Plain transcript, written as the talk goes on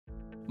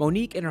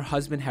Monique and her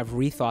husband have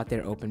rethought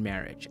their open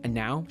marriage, and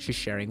now she's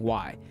sharing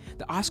why.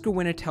 The Oscar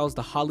winner tells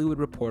The Hollywood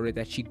Reporter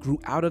that she grew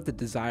out of the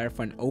desire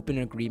for an open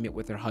agreement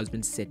with her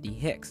husband Sidney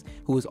Hicks,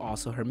 who was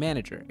also her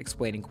manager,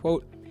 explaining,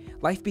 quote,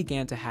 "Life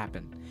began to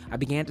happen. I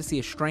began to see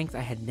a strength I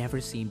had never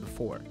seen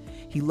before.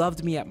 He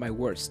loved me at my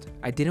worst.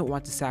 I didn't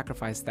want to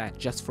sacrifice that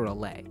just for a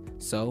lay.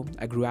 So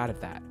I grew out of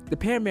that." The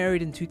pair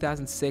married in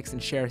 2006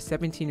 and share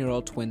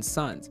 17-year-old twin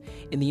sons.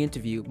 In the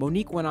interview,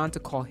 Monique went on to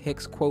call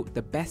Hicks, quote,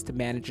 "the best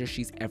manager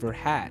she's ever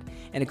had,"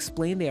 and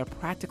explained they are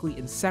practically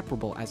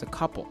inseparable as a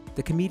couple.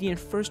 The comedian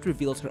first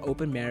revealed her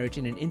open marriage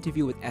in an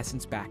interview with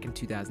Essence back in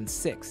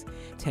 2006.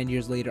 10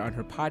 years later on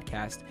her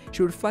podcast,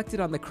 she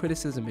reflected on the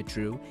criticism it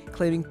drew,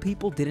 claiming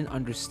people didn't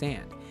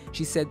understand.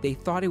 She said they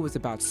thought it was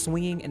about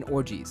swinging and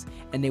orgies,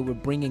 and they were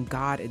bringing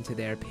God into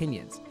their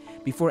opinions.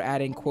 Before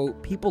adding,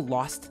 quote, "People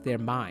lost their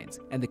minds,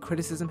 and the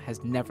criticism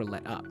has never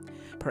let up."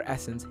 Per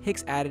Essence,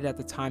 Hicks added at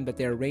the time that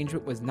their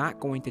arrangement was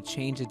not going to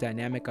change the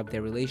dynamic of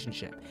their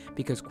relationship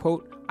because,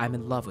 quote, "I'm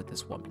in love with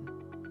this woman."